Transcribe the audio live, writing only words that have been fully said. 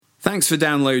Thanks for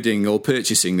downloading or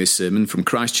purchasing this sermon from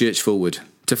Christ Church Fulwood.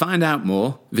 To find out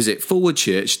more, visit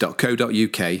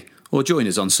fulwoodchurch.co.uk or join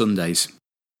us on Sundays.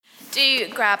 Do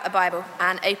grab a Bible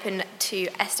and open to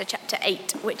Esther chapter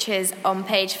 8, which is on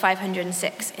page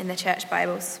 506 in the church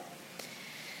Bibles.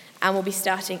 And we'll be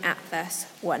starting at verse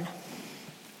 1.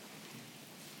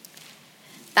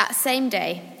 That same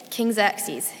day, King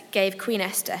Xerxes gave Queen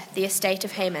Esther the estate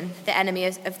of Haman, the enemy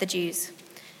of the Jews.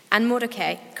 And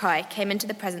Mordecai came into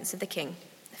the presence of the king,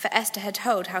 for Esther had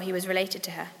told how he was related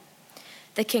to her.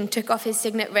 The king took off his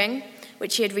signet ring,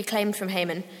 which he had reclaimed from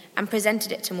Haman, and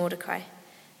presented it to Mordecai.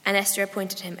 And Esther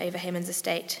appointed him over Haman's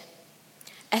estate.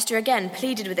 Esther again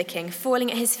pleaded with the king,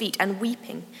 falling at his feet and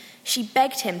weeping. She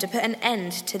begged him to put an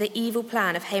end to the evil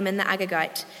plan of Haman the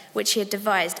Agagite, which he had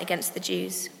devised against the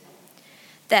Jews.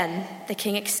 Then the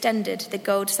king extended the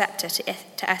gold scepter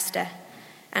to Esther,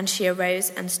 and she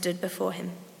arose and stood before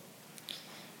him.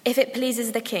 "If it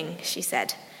pleases the king," she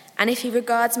said, "and if he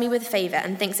regards me with favour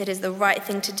and thinks it is the right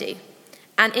thing to do,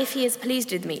 and if he is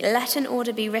pleased with me, let an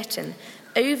order be written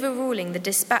overruling the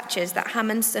dispatches that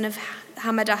Haman son of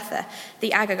Hammedatha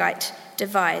the Agagite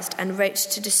devised and wrote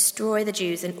to destroy the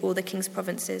Jews in all the king's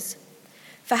provinces.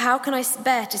 For how can I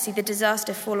bear to see the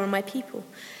disaster fall on my people?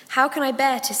 How can I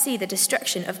bear to see the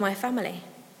destruction of my family?"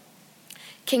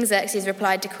 King Xerxes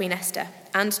replied to Queen Esther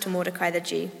and to Mordecai the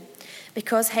Jew,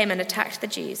 "Because Haman attacked the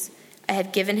Jews, I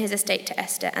have given his estate to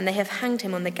Esther, and they have hanged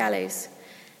him on the gallows.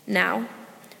 Now,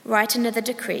 write another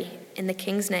decree in the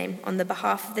king's name on the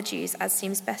behalf of the Jews as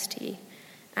seems best to you,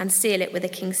 and seal it with the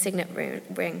king's signet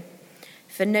ring.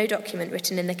 For no document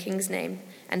written in the king's name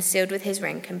and sealed with his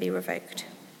ring can be revoked."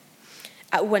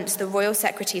 At once the royal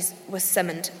secretaries were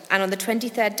summoned, and on the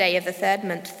 23rd day of the third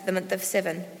month, the month of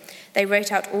Sivan, they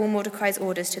wrote out all Mordecai's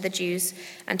orders to the Jews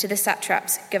and to the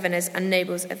satraps, governors, and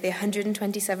nobles of the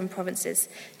 127 provinces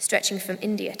stretching from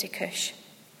India to Cush.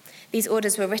 These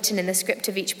orders were written in the script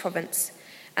of each province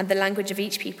and the language of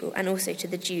each people, and also to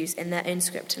the Jews in their own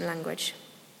script and language.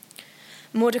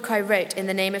 Mordecai wrote in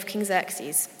the name of King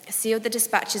Xerxes, sealed the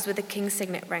dispatches with the king's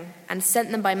signet ring, and sent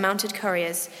them by mounted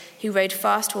couriers who rode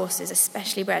fast horses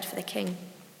especially bred for the king.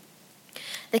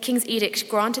 The king's edict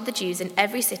granted the Jews in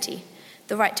every city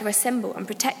the right to assemble and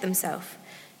protect themselves,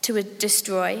 to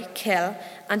destroy, kill,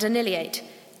 and annihilate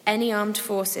any armed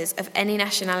forces of any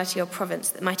nationality or province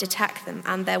that might attack them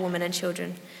and their women and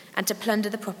children, and to plunder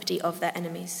the property of their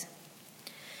enemies.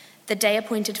 The day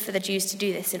appointed for the Jews to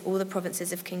do this in all the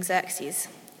provinces of King Xerxes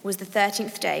was the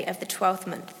 13th day of the 12th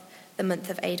month, the month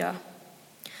of Adar.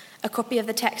 A copy of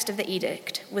the text of the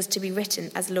edict was to be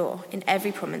written as law in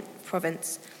every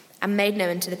province and made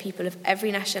known to the people of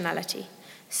every nationality,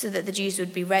 so that the Jews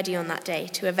would be ready on that day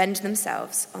to avenge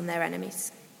themselves on their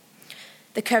enemies.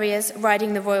 The couriers,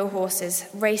 riding the royal horses,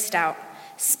 raced out,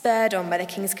 spurred on by the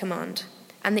king's command,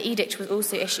 and the edict was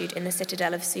also issued in the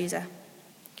citadel of Susa.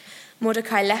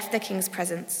 Mordecai left the king's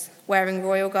presence, wearing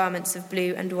royal garments of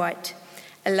blue and white,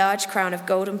 a large crown of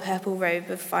gold and purple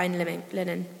robe of fine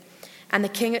linen, and the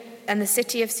king and the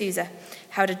city of Susa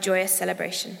held a joyous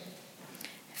celebration.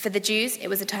 For the Jews, it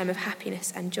was a time of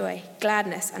happiness and joy,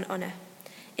 gladness and honor.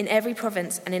 In every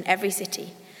province and in every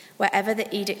city, wherever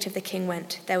the edict of the king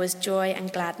went, there was joy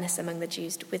and gladness among the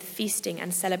Jews, with feasting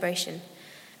and celebration.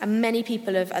 And many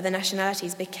people of other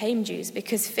nationalities became Jews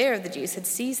because fear of the Jews had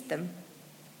seized them.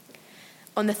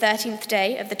 On the 13th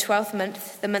day of the 12th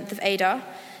month, the month of Adar,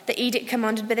 the edict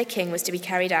commanded by the king was to be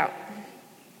carried out.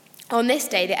 On this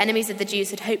day, the enemies of the Jews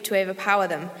had hoped to overpower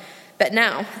them, but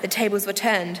now the tables were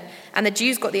turned, and the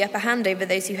Jews got the upper hand over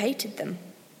those who hated them.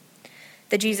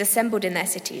 The Jews assembled in their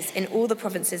cities, in all the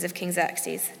provinces of King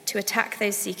Xerxes, to attack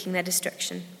those seeking their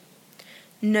destruction.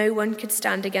 No one could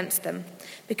stand against them,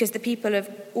 because the people of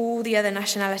all the other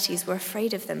nationalities were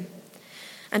afraid of them.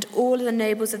 And all the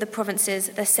nobles of the provinces,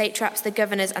 the satraps, the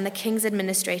governors, and the king's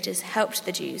administrators helped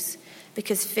the Jews,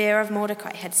 because fear of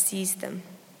Mordecai had seized them.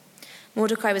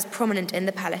 Mordecai was prominent in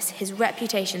the palace. His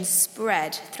reputation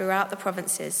spread throughout the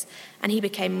provinces, and he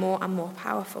became more and more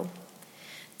powerful.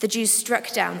 The Jews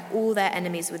struck down all their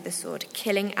enemies with the sword,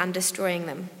 killing and destroying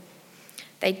them.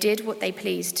 They did what they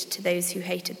pleased to those who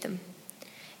hated them.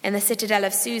 In the citadel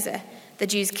of Susa, the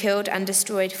Jews killed and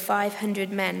destroyed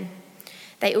 500 men.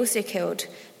 They also killed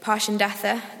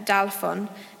Parshandatha, Dalphon,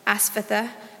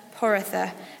 Asphatha,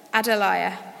 Poratha,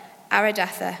 Adaliah,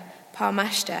 Aradatha,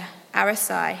 Parmashta,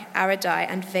 Arasai, Aradai,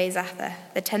 and Vezatha,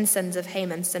 the 10 sons of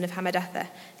Haman, son of Hammedatha,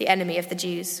 the enemy of the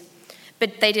Jews.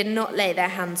 But they did not lay their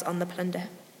hands on the plunder.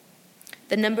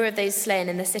 The number of those slain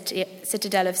in the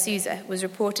citadel of Susa was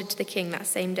reported to the king that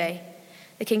same day.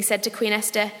 The king said to Queen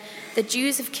Esther, "The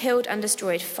Jews have killed and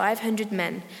destroyed 500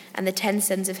 men and the 10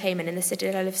 sons of Haman in the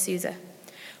citadel of Susa.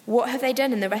 What have they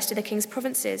done in the rest of the king's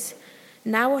provinces?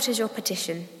 Now what is your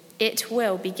petition? It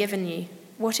will be given you.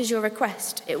 What is your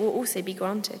request? It will also be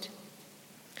granted."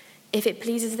 "If it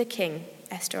pleases the king,"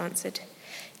 Esther answered,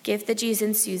 "give the Jews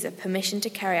in Susa permission to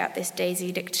carry out this day's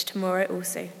edict tomorrow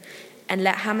also, and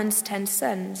let Haman's 10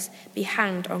 sons be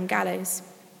hanged on gallows."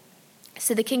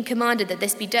 So the king commanded that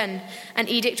this be done. An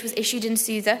edict was issued in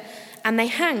Susa, and they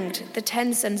hanged the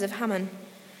 10 sons of Haman.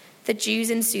 The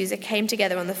Jews in Susa came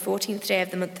together on the 14th day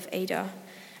of the month of Adar,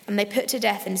 and they put to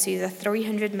death in Susa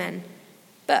 300 men,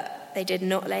 but they did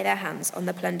not lay their hands on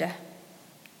the plunder.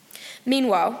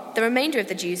 Meanwhile, the remainder of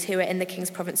the Jews who were in the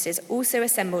king's provinces also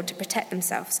assembled to protect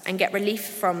themselves and get relief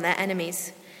from their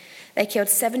enemies. They killed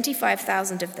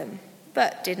 75,000 of them,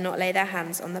 but did not lay their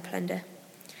hands on the plunder.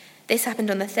 This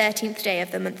happened on the 13th day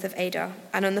of the month of Adar,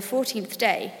 and on the 14th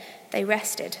day they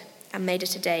rested and made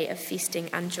it a day of feasting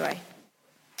and joy.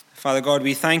 Father God,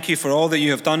 we thank you for all that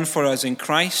you have done for us in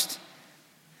Christ,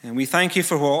 and we thank you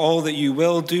for all that you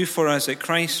will do for us at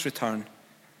Christ's return.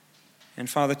 And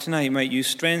Father, tonight might you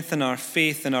strengthen our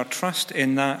faith and our trust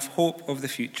in that hope of the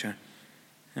future.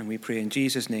 And we pray in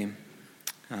Jesus' name.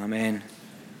 Amen.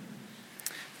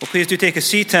 Well, please do take a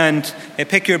seat and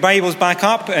pick your Bibles back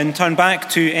up and turn back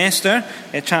to Esther,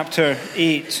 chapter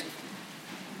 8.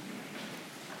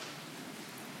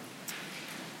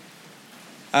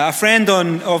 A friend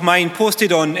of mine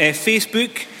posted on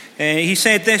Facebook, he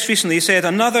said this recently, he said,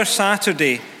 "Another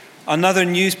Saturday, another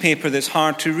newspaper that's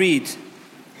hard to read."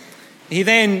 He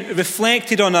then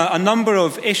reflected on a number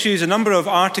of issues, a number of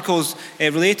articles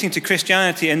relating to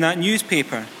Christianity in that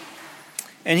newspaper.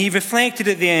 And he reflected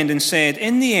at the end and said,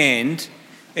 in the end,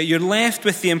 you're left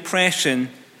with the impression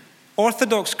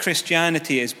Orthodox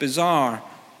Christianity is bizarre,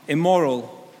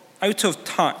 immoral, out of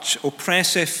touch,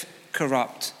 oppressive,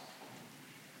 corrupt.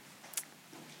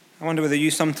 I wonder whether you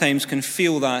sometimes can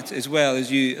feel that as well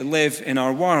as you live in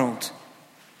our world.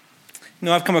 You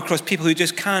know, I've come across people who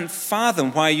just can't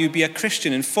fathom why you be a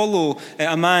Christian and follow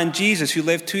a man, Jesus, who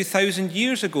lived 2,000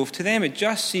 years ago. To them, it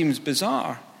just seems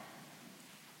bizarre.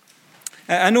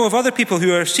 I know of other people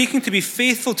who are seeking to be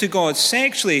faithful to God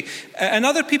sexually, and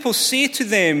other people say to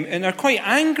them and are quite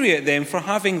angry at them for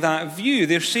having that view.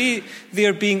 They say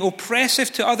they're being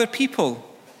oppressive to other people.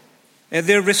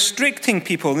 They're restricting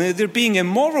people. They're being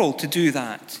immoral to do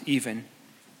that, even.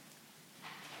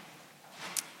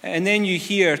 And then you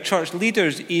hear church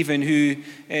leaders even who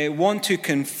want to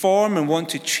conform and want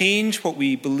to change what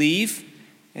we believe.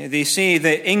 They say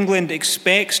that England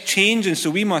expects change, and so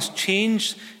we must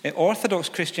change Orthodox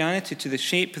Christianity to the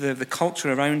shape of the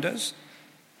culture around us.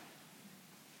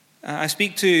 I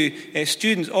speak to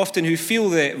students often who feel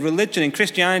that religion, and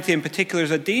Christianity in particular,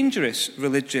 is a dangerous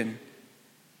religion.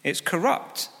 It's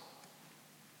corrupt.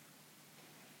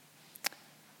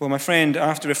 Well, my friend,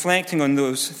 after reflecting on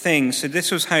those things, said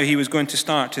this was how he was going to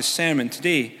start his sermon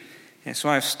today. So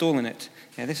I've stolen it.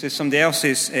 This is somebody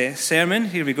else's sermon.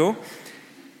 Here we go.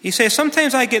 He says,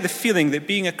 "Sometimes I get the feeling that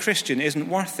being a Christian isn't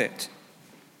worth it.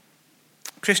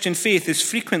 Christian faith is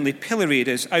frequently pilloried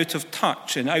as out of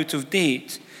touch and out of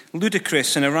date,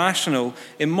 ludicrous and irrational,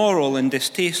 immoral and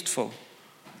distasteful.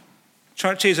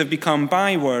 Churches have become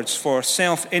bywords for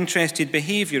self-interested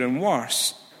behavior and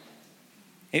worse.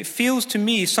 It feels to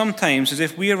me sometimes as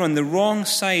if we are on the wrong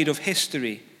side of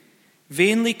history,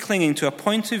 vainly clinging to a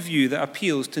point of view that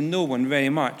appeals to no one very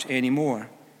much anymore.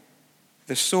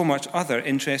 There's so much other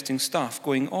interesting stuff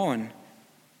going on.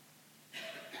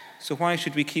 So why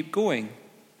should we keep going?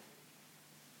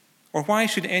 Or why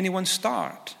should anyone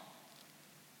start?"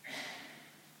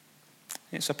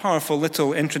 It's a powerful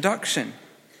little introduction.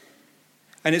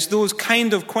 And it's those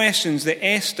kind of questions that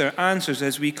Esther answers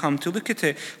as we come to look at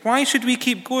it. Why should we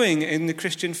keep going in the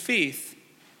Christian faith?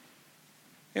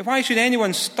 Why should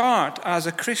anyone start as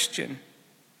a Christian?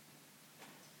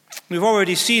 We've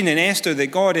already seen in Esther that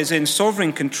God is in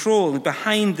sovereign control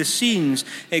behind the scenes.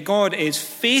 God is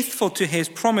faithful to his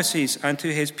promises and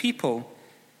to his people.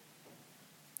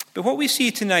 But what we see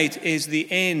tonight is the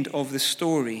end of the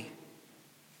story.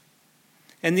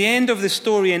 And the end of the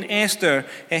story in Esther,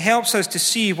 it helps us to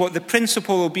see what the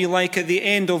principle will be like at the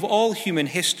end of all human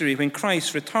history when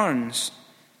Christ returns.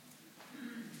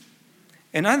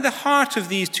 And at the heart of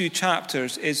these two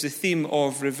chapters is the theme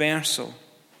of reversal.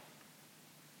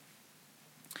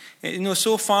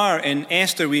 So far in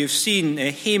Esther we have seen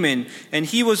Haman, and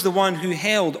he was the one who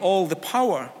held all the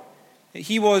power.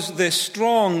 He was the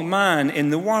strong man in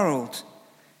the world.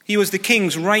 He was the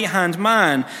king's right-hand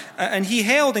man, and he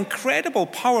held incredible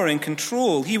power and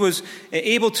control. He was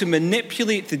able to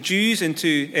manipulate the Jews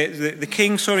into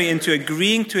into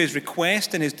agreeing to his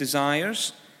request and his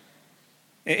desires.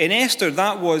 In Esther,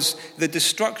 that was the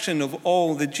destruction of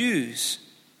all the Jews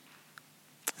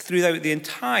throughout the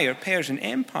entire Persian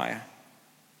Empire.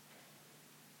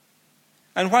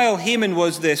 And while Haman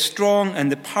was the strong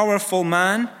and the powerful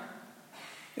man,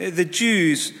 the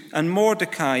Jews and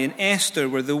Mordecai and Esther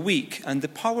were the weak and the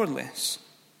powerless.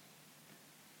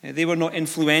 They were not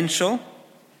influential.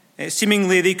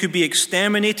 Seemingly they could be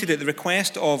exterminated at the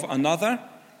request of another.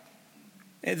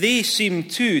 They seemed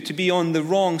to be on the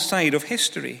wrong side of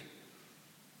history.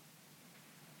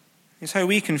 It's how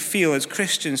we can feel as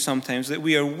Christians sometimes, that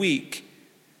we are weak,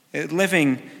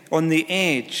 living on the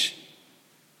edge.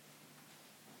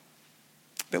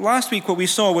 But last week what we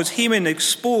saw was Haman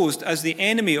exposed as the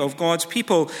enemy of God's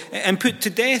people and put to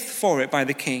death for it by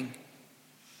the king.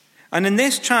 And in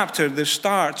this chapter there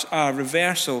starts a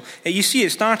reversal. You see it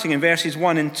starting in verses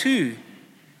 1 and 2.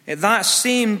 That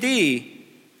same day,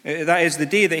 that is the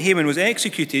day that Haman was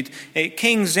executed,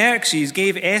 King Xerxes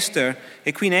gave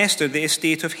Queen Esther, the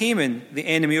estate of Haman, the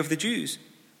enemy of the Jews.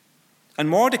 And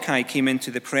Mordecai came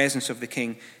into the presence of the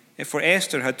king, for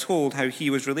Esther had told how he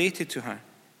was related to her.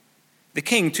 The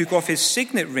king took off his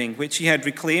signet ring, which he had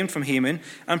reclaimed from Haman,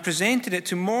 and presented it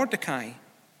to Mordecai.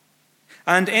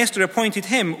 And Esther appointed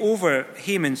him over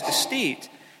Haman's estate.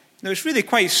 Now, it's really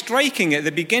quite striking at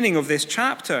the beginning of this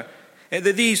chapter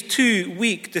that these two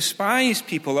weak, despised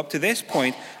people up to this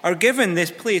point are given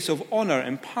this place of honor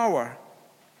and power.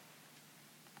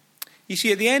 You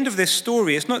see, at the end of this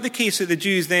story, it's not the case that the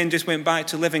Jews then just went back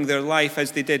to living their life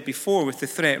as they did before with the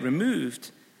threat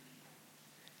removed.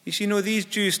 You see, these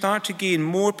Jews start to gain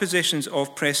more positions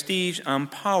of prestige and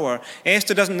power.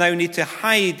 Esther doesn't now need to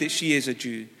hide that she is a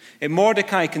Jew. And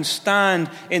Mordecai can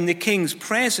stand in the king's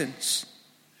presence.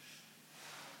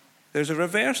 There's a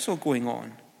reversal going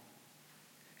on.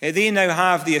 They now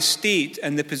have the estate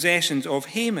and the possessions of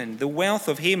Haman. The wealth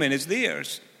of Haman is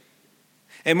theirs.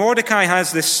 And Mordecai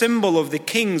has the symbol of the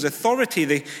king's authority,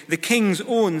 the king's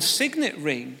own signet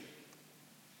ring.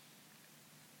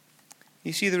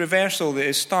 You see the reversal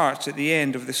that starts at the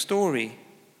end of the story.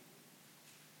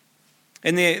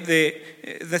 And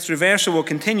this reversal will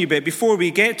continue, but before we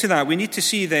get to that, we need to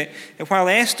see that while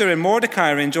Esther and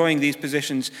Mordecai are enjoying these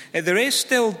positions, there is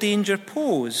still danger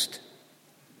posed.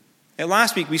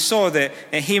 Last week we saw that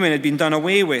Haman had been done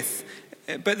away with,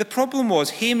 but the problem was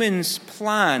Haman's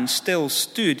plan still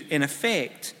stood in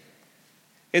effect.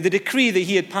 The decree that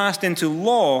he had passed into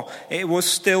law, it was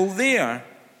still there.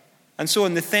 And so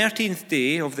on the 13th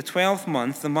day of the 12th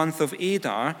month, the month of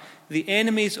Adar, the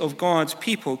enemies of God's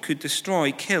people could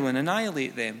destroy, kill, and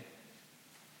annihilate them.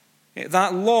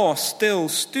 That law still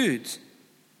stood.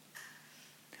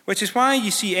 Which is why you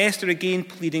see Esther again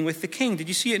pleading with the king. Did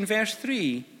you see it in verse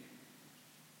 3?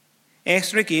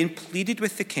 Esther again pleaded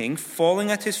with the king,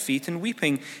 falling at his feet and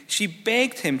weeping. She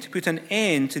begged him to put an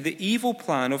end to the evil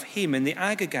plan of Haman the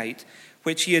Agagite,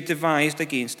 which he had devised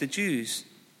against the Jews.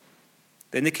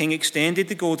 Then the king extended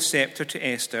the gold scepter to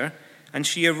Esther, and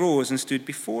she arose and stood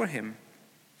before him.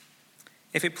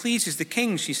 "If it pleases the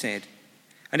king," she said,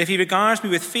 "and if he regards me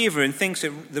with favor and thinks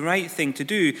it the right thing to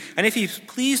do, and if he's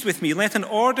pleased with me, let an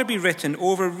order be written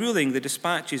overruling the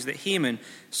dispatches that Haman,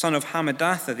 son of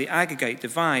Hammedatha, the Agagite,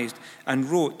 devised and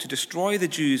wrote to destroy the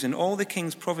Jews in all the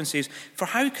king's provinces. For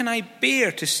how can I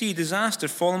bear to see disaster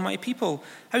fall on my people?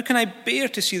 How can I bear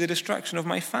to see the destruction of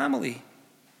my family?"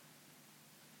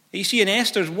 You see in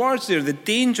Esther's words there the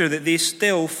danger that they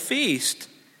still faced.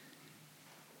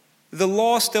 The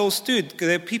law still stood.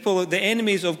 The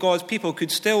enemies of God's people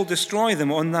could still destroy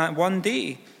them on that one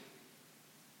day.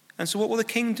 And so what will the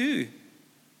king do?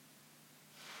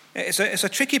 It's a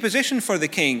tricky position for the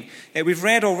king. We've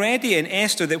read already in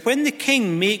Esther that when the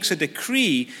king makes a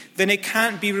decree, then it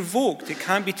can't be revoked. It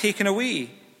can't be taken away.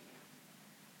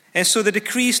 And so the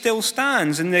decree still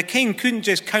stands, and the king couldn't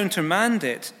just countermand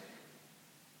it.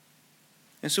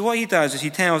 And so what he does is he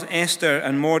tells Esther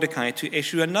and Mordecai to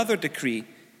issue another decree.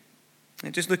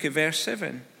 And just look at verse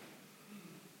 7.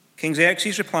 King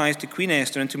Xerxes replies to Queen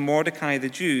Esther and to Mordecai the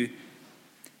Jew,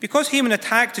 "Because Haman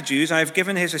attacked the Jews, I have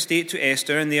given his estate to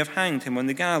Esther, and they have hanged him on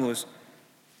the gallows.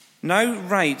 Now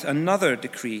write another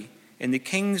decree in the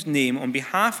king's name on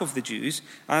behalf of the Jews,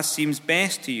 as seems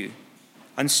best to you,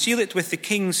 and seal it with the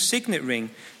king's signet ring,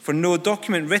 for no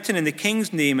document written in the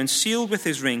king's name and sealed with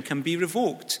his ring can be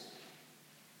revoked."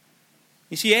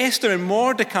 You see, Esther and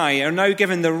Mordecai are now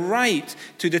given the right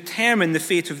to determine the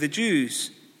fate of the Jews.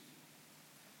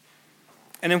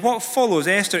 And in what follows,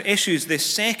 Esther issues this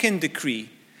second decree,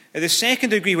 The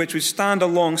second decree, which would stand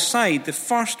alongside the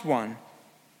first one.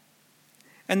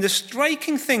 And the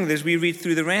striking thing as we read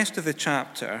through the rest of the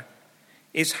chapter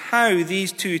is how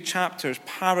these two chapters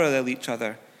parallel each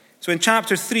other. So in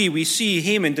chapter 3, we see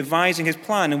Haman devising his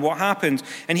plan and what happens.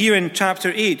 And here in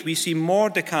chapter 8, we see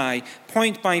Mordecai,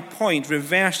 point by point,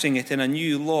 reversing it in a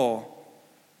new law.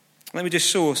 Let me just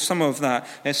show some of that.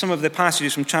 Some of the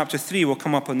passages from chapter 3 will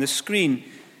come up on the screen.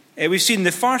 We've seen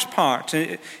the first part.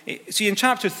 See, in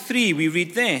chapter 3, we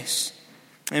read this.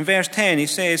 In verse 10, he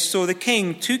says, "So the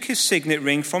king took his signet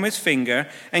ring from his finger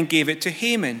and gave it to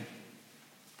Haman." Do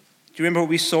you remember what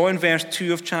we saw in verse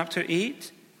 2 of chapter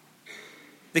 8?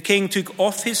 The king took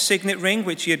off his signet ring,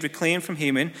 which he had reclaimed from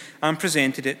Haman, and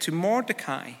presented it to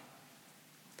Mordecai.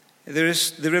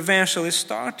 The reversal is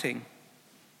starting.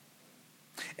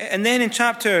 And then in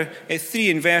chapter 3,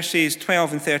 in verses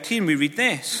 12 and 13, we read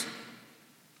this.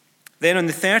 "Then on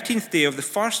the 13th day of the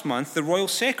first month, the royal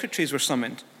secretaries were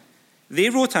summoned. They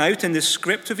wrote out in the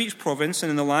script of each province and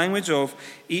in the language of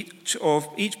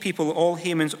each people all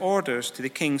Haman's orders to the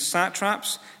king's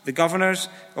satraps, the governors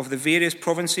of the various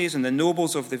provinces, and the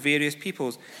nobles of the various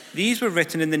peoples. These were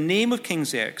written in the name of King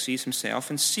Xerxes himself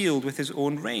and sealed with his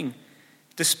own ring.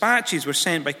 Dispatches were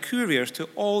sent by couriers to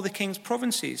all the king's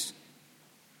provinces."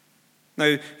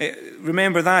 Now,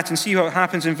 remember that and see what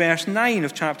happens in verse 9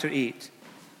 of chapter 8.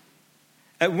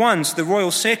 "At once the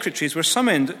royal secretaries were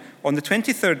summoned on the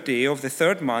 23rd day of the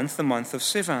third month, the month of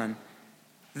Sivan.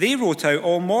 They wrote out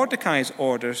all Mordecai's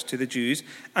orders to the Jews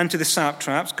and to the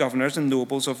satraps, governors, and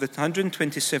nobles of the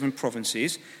 127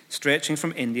 provinces stretching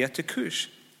from India to Cush.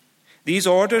 These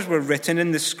orders were written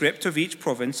in the script of each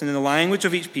province and in the language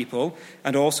of each people,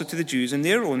 and also to the Jews in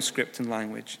their own script and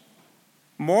language.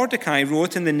 Mordecai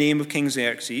wrote in the name of King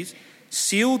Xerxes,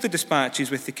 sealed the dispatches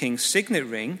with the king's signet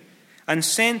ring, and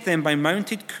sent them by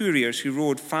mounted couriers who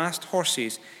rode fast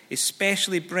horses,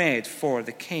 especially bred for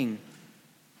the king."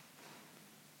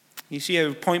 You see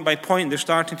how point by point they're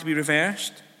starting to be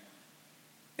reversed?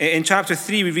 In chapter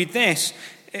 3 we read this,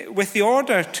 "With the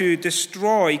order to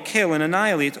destroy, kill, and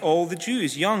annihilate all the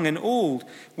Jews, young and old,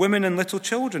 women and little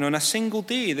children, on a single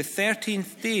day, the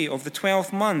 13th day of the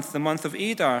 12th month, the month of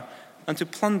Adar, and to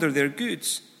plunder their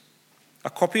goods. A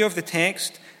copy of the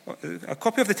text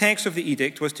of the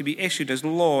edict was to be issued as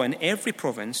law in every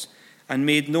province and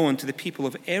made known to the people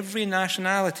of every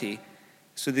nationality,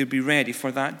 so they'd be ready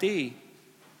for that day."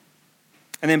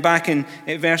 And then back in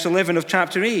verse 11 of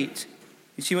chapter 8,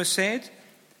 you see what's said?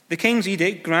 "The king's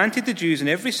edict granted the Jews in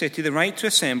every city the right to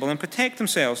assemble and protect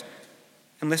themselves."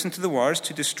 And listen to the words,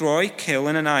 "to destroy, kill,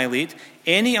 and annihilate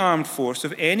any armed force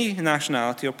of any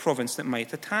nationality or province that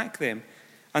might attack them,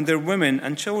 and their women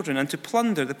and children, and to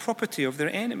plunder the property of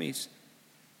their enemies.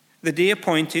 The day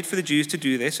appointed for the Jews to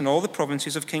do this in all the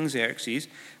provinces of King Xerxes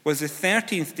was the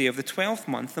 13th day of the 12th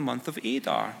month, the month of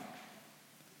Adar.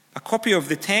 A copy of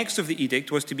the text of the edict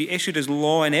was to be issued as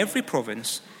law in every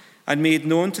province and made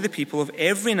known to the people of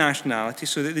every nationality,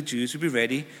 so that the Jews would be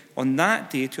ready on that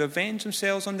day to avenge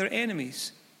themselves on their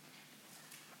enemies."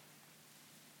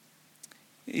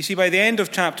 You see, by the end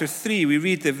of chapter 3, we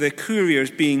read of the couriers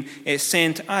being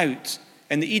sent out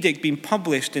and the edict being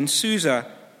published in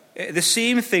Susa. The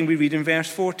same thing we read in verse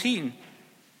 14.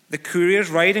 The couriers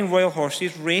riding royal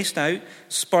horses raced out,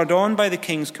 spurred on by the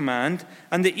king's command,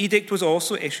 and the edict was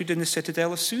also issued in the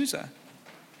citadel of Susa.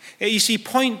 You see,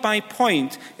 point by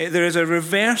point, there is a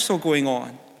reversal going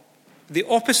on. The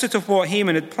opposite of what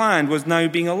Haman had planned was now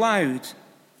being allowed.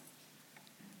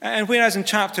 And whereas in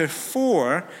chapter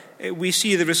 4, we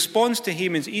see the response to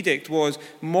Haman's edict was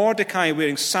Mordecai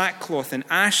wearing sackcloth and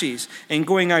ashes and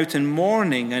going out in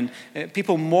mourning, and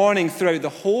people mourning throughout the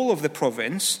whole of the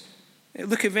province.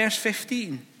 Look at verse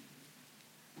 15.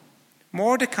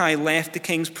 Mordecai left the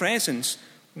king's presence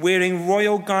wearing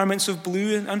royal garments of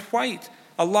blue and white,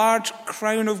 a large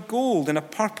crown of gold, and a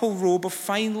purple robe of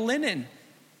fine linen.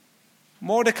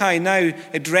 Mordecai, now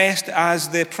dressed as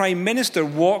the prime minister,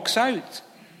 walks out.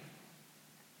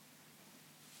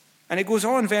 And it goes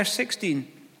on, verse 16.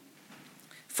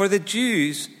 For the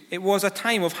Jews, it was a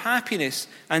time of happiness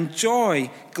and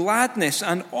joy, gladness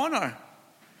and honor.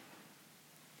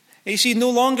 You see, no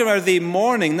longer are they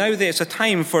mourning. Now it's a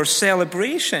time for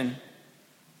celebration.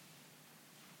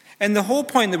 And the whole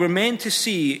point that we're meant to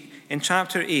see in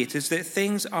chapter 8 is that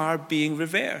things are being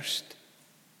reversed.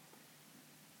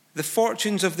 The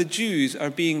fortunes of the Jews are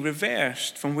being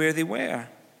reversed from where they were.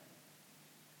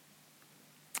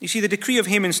 You see, the decree of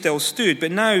Haman still stood,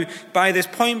 but now, by this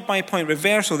point-by-point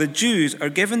reversal, the Jews are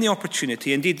given the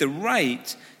opportunity, indeed the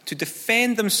right, to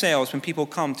defend themselves when people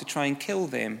come to try and kill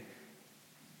them.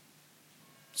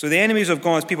 So the enemies of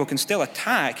God's people can still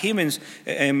attack. Haman's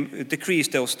decree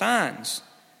still stands.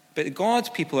 But God's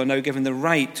people are now given the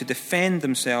right to defend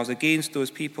themselves against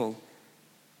those people.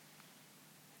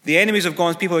 The enemies of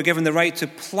God's people are given the right to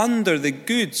plunder the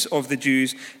goods of the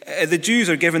Jews. The Jews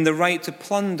are given the right to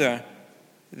plunder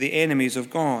the enemies of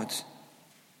God.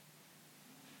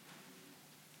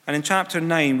 And in chapter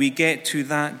 9, we get to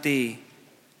that day,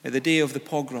 the day of the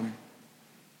pogrom.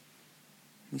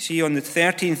 You see, on the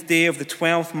 13th day of the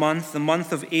 12th month, the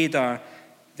month of Adar,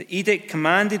 the edict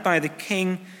commanded by the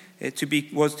king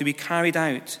was to be carried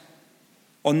out.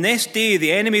 On this day,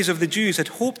 the enemies of the Jews had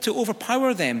hoped to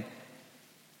overpower them.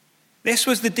 This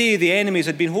was the day the enemies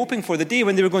had been hoping for, the day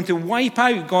when they were going to wipe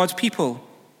out God's people.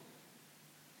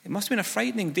 It must have been a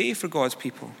frightening day for God's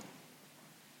people.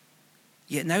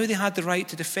 Yet now they had the right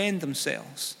to defend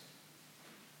themselves.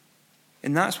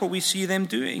 And that's what we see them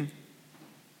doing.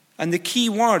 And the key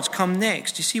words come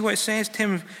next. You see what it says?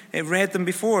 Tim read them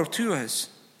before to us.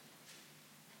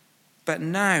 But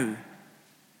now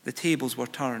the tables were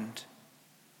turned,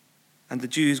 and the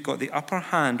Jews got the upper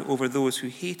hand over those who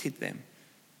hated them.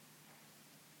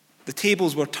 The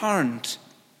tables were turned.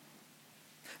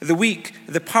 The weak,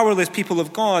 the powerless people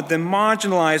of God, the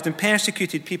marginalized and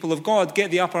persecuted people of God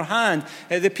get the upper hand.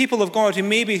 The people of God who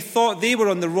maybe thought they were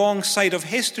on the wrong side of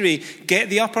history get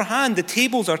the upper hand. The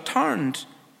tables are turned.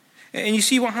 And you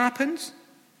see what happens?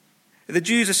 The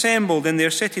Jews assembled in their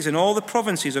cities in all the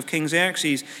provinces of King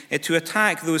Xerxes to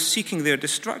attack those seeking their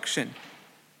destruction.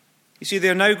 You see,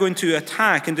 they're now going to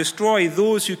attack and destroy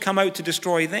those who come out to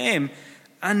destroy them,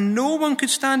 and no one could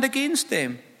stand against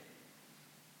them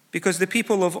because the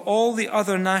people of all the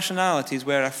other nationalities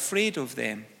were afraid of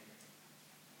them.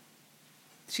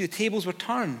 See, the tables were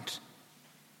turned.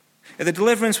 The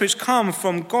deliverance which come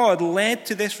from God led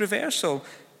to this reversal.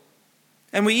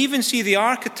 And we even see the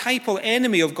archetypal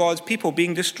enemy of God's people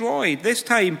being destroyed. This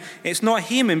time, it's not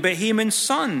Haman, but Haman's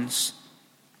sons.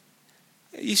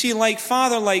 You see, like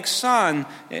father, like son,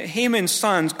 Haman's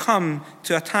sons come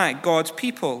to attack God's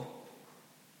people.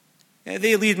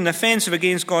 They lead an offensive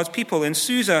against God's people in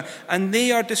Susa, and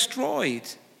they are destroyed.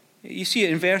 You see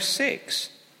it in verse 6.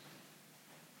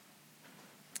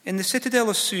 In the citadel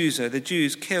of Susa, the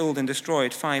Jews killed and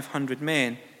destroyed 500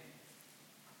 men.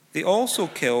 They also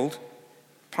killed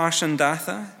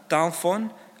Parshandatha,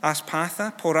 Dalphon,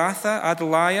 Aspatha, Poratha,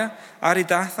 Adaliah,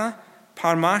 Aridatha,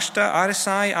 Parmashta,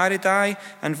 Arisai, Aridai,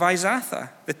 and Vaizatha,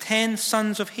 the 10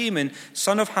 sons of Haman,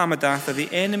 son of Hammedatha,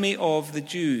 the enemy of the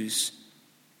Jews.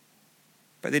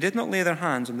 But they did not lay their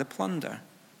hands on the plunder.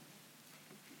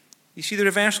 You see the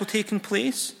reversal taking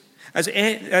place? As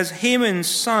Haman's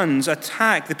sons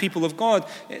attack the people of God,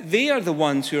 they are the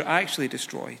ones who are actually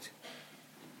destroyed.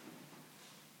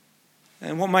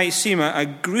 And what might seem a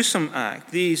gruesome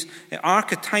act, these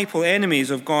archetypal enemies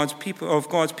of God's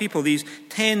people, these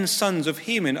 10 sons of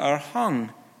Haman are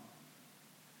hung.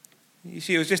 You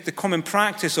see, it was just the common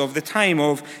practice of the time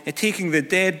of taking the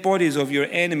dead bodies of your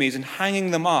enemies and hanging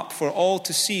them up for all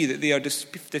to see that they are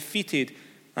defeated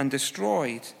and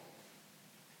destroyed.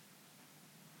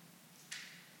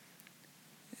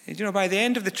 You know, by the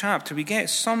end of the chapter, we get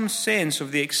some sense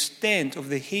of the extent of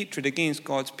the hatred against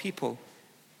God's people.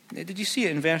 Did you see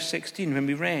it in verse 16 when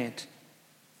we read?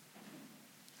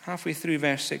 Halfway through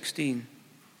verse 16.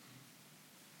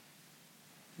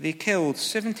 They killed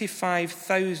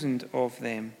 75,000 of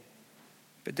them,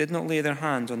 but did not lay their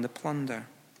hands on the plunder.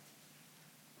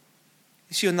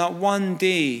 You see, on that one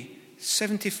day,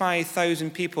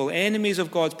 75,000 people, enemies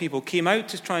of God's people, came out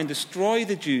to try and destroy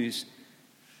the Jews,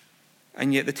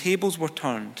 and yet the tables were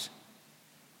turned,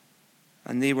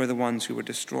 and they were the ones who were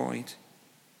destroyed.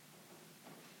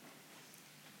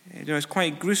 You know, it's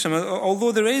quite gruesome,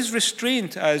 although there is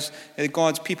restraint as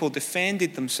God's people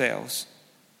defended themselves.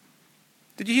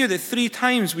 Did you hear that 3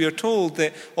 times we are told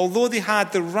that although they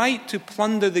had the right to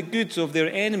plunder the goods of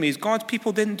their enemies, God's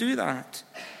people didn't do that?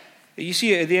 You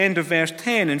see it at the end of verse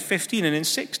 10 and 15 and in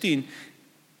 16.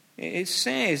 It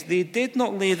says they did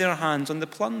not lay their hands on the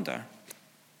plunder.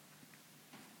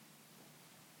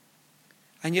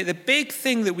 And yet the big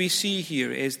thing that we see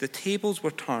here is the tables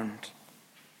were turned.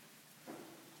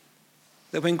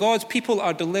 That when God's people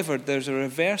are delivered, there's a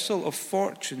reversal of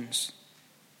fortunes.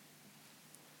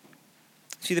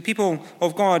 See, the people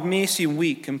of God may seem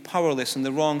weak and powerless on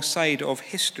the wrong side of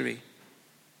history.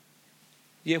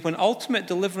 Yet when ultimate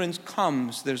deliverance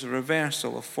comes, there's a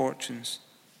reversal of fortunes.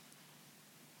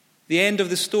 The end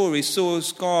of the story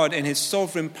shows God in his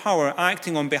sovereign power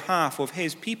acting on behalf of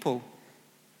his people.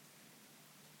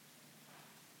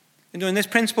 And in this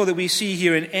principle that we see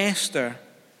here in Esther,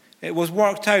 it was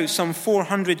worked out some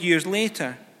 400 years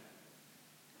later.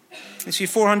 You see,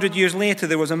 400 years later,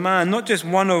 there was a man, not just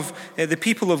one of the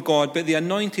people of God, but the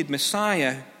anointed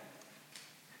Messiah.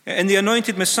 And the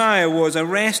anointed Messiah was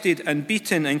arrested and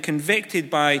beaten and convicted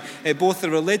by both a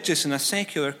religious and a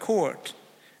secular court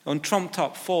on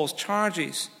trumped-up false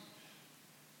charges.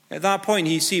 At that point,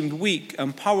 he seemed weak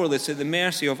and powerless at the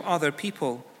mercy of other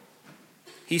people.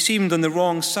 He seemed on the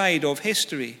wrong side of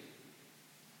history.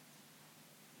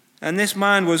 And this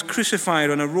man was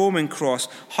crucified on a Roman cross,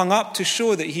 hung up to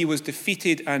show that he was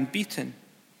defeated and beaten.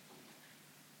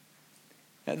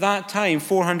 At that time,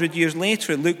 400 years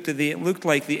later, it looked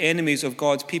like the enemies of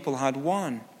God's people had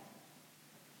won.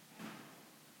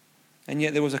 And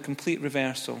yet there was a complete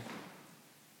reversal.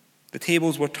 The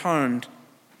tables were turned.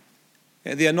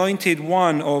 The anointed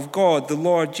one of God, the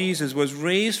Lord Jesus, was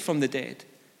raised from the dead.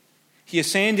 He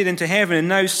ascended into heaven and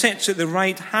now sits at the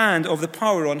right hand of the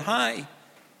power on high.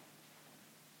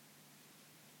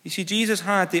 You see, Jesus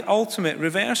had the ultimate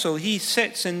reversal. He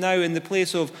sits now in the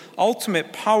place of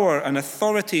ultimate power and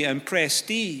authority and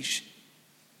prestige.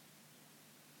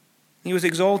 He was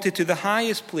exalted to the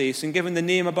highest place and given the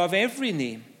name above every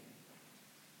name.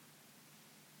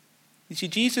 You see,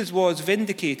 Jesus was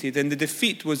vindicated and the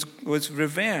defeat was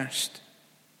reversed.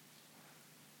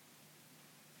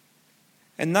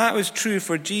 And that was true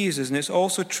for Jesus, and it's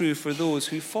also true for those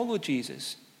who follow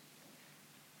Jesus.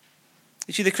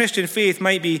 You see, the Christian faith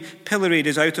might be pilloried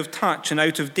as out of touch and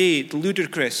out of date,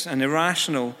 ludicrous and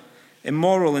irrational,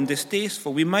 immoral and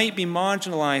distasteful. We might be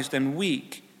marginalized and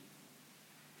weak.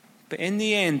 But in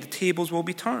the end, the tables will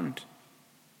be turned.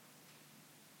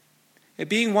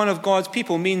 Being one of God's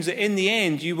people means that in the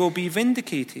end, you will be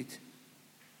vindicated.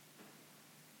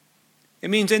 It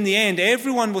means in the end,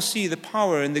 everyone will see the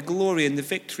power and the glory and the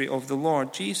victory of the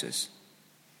Lord Jesus.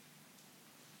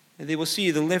 They will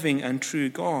see the living and true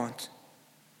God.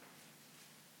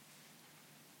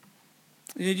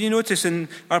 Did you notice in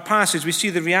our passage we see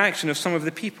the reaction of some of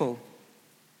the people?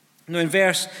 Now in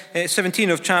verse 17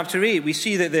 of chapter 8, we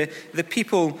see that the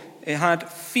people had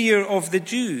fear of the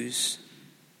Jews.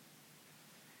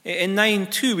 In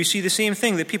 9:2, we see the same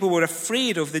thing, that people were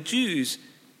afraid of the Jews.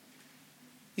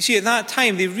 You see, at that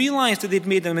time, they realized that they'd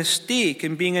made a mistake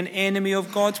in being an enemy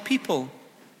of God's people.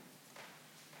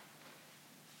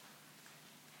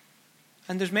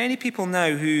 And there's many people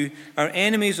now who are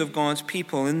enemies of God's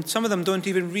people, and some of them don't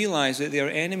even realize that they are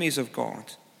enemies of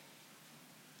God.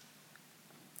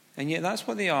 And yet that's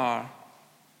what they are.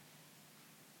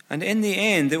 And in the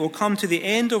end, it will come to the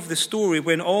end of the story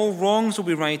when all wrongs will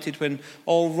be righted, when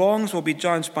all wrongs will be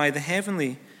judged by the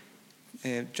heavenly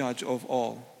judge of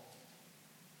all.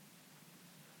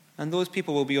 And those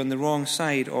people will be on the wrong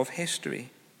side of history.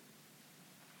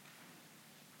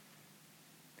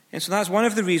 And so that's one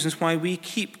of the reasons why we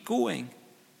keep going.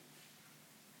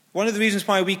 One of the reasons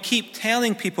why we keep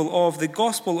telling people of the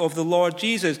gospel of the Lord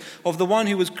Jesus, of the one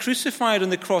who was crucified on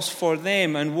the cross for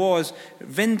them and was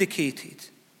vindicated,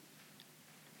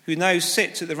 who now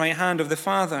sits at the right hand of the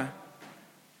Father.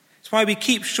 It's why we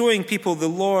keep showing people the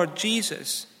Lord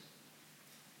Jesus,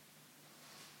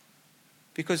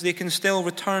 because they can still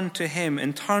return to him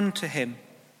and turn to him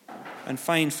and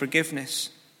find forgiveness.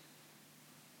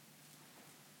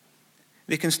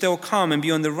 They can still come and be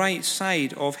on the right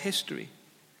side of history.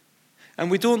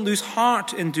 And we don't lose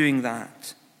heart in doing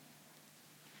that.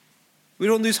 We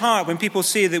don't lose heart when people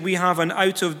say that we have an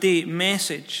out-of-date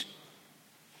message.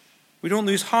 We don't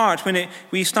lose heart when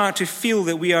we start to feel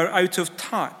that we are out of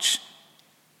touch.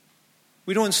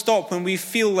 We don't stop when we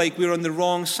feel like we're on the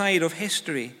wrong side of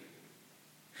history.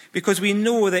 Because we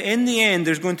know that in the end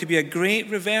there's going to be a great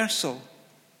reversal.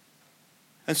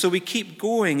 And so we keep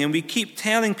going and we keep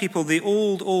telling people the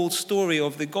old story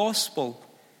of the gospel.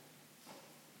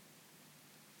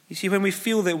 You see, when we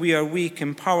feel that we are weak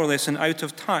and powerless and out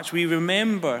of touch, we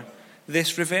remember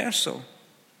this reversal.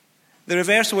 The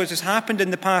reversal which has happened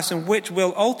in the past and which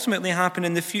will ultimately happen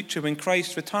in the future when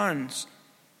Christ returns.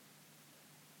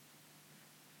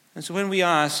 And so when we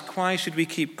ask, why should we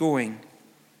keep going?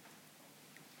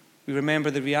 We remember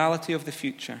the reality of the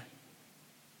future.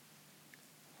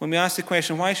 When we ask the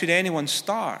question, why should anyone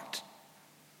start?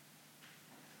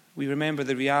 We remember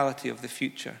the reality of the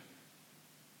future.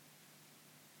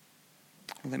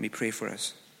 Let me pray for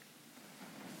us.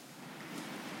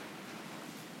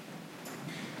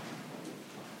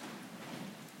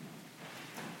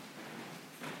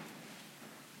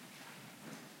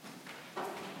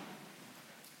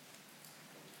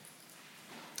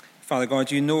 Father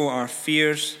God, you know our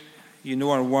fears, you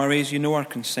know our worries, you know our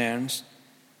concerns.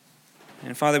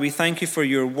 And Father, we thank you for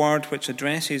your word which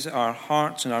addresses our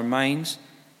hearts and our minds.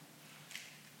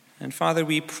 And Father,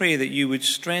 we pray that you would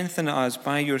strengthen us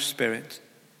by your Spirit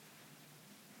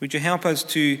Would you help us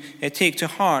to take to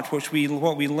heart what we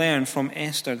learn from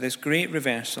Esther, this great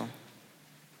reversal?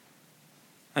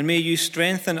 And may you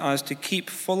strengthen us to keep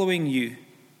following you,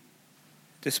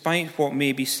 despite what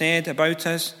may be said about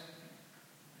us,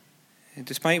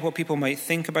 despite what people might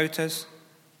think about us.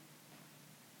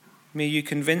 May you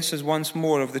convince us once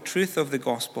more of the truth of the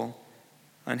gospel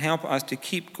and help us to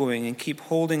keep going and keep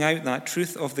holding out that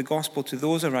truth of the gospel to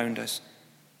those around us,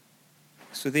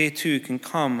 so they too can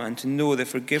come and to know the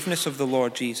forgiveness of the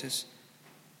Lord Jesus,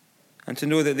 and to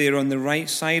know that they are on the right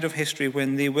side of history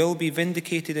when they will be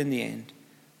vindicated in the end,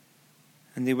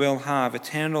 and they will have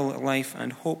eternal life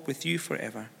and hope with you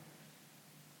forever.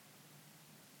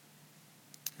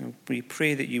 And we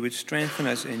pray that you would strengthen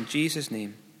us in Jesus'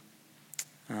 name.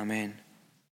 Amen.